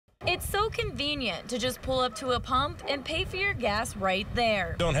It's so convenient to just pull up to a pump and pay for your gas right there.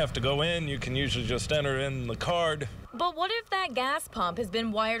 You don't have to go in. You can usually just enter in the card. But what if that gas pump has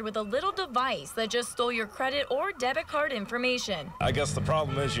been wired with a little device that just stole your credit or debit card information? I guess the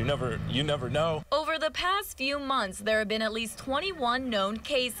problem is you never know. Over the past few months, there have been at least 21 known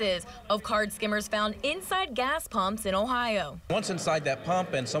cases of card skimmers found inside gas pumps in Ohio. Once inside that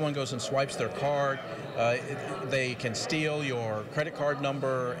pump and someone goes and swipes their card, they can steal your credit card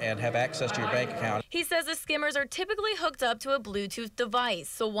number and have access to your bank account. He says the skimmers are typically hooked up to a Bluetooth device,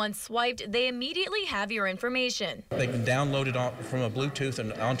 so once swiped, they immediately have your information. They can download it from a Bluetooth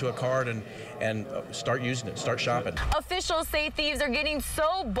and onto a card and start using it, start shopping. Officials say thieves are getting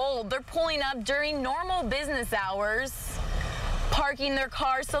so bold, they're pulling up during normal business hours, parking their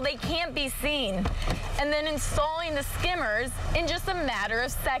cars so they can't be seen, and then installing the skimmers in just a matter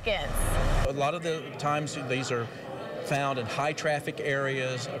of seconds. A lot of the times these are found in high traffic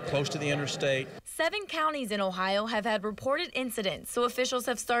areas close to the interstate. 7 counties in Ohio have had reported incidents, so officials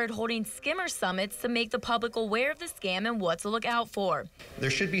have started holding skimmer summits to make the public aware of the scam and what to look out for.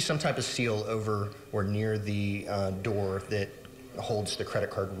 There should be some type of seal over or near the door that holds the credit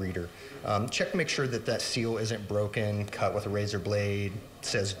card reader. Check to make sure that that seal isn't broken, cut with a razor blade,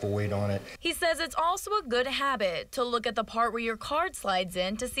 says void on it. He says it's also a good habit to look at the part where your card slides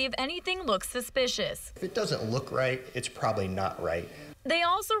in to see if anything looks suspicious. If it doesn't look right, it's probably not right. They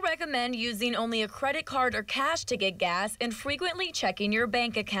also recommend using only a credit card or cash to get gas and frequently checking your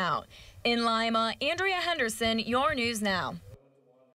bank account. In Lima, Andrea Henderson, your News Now.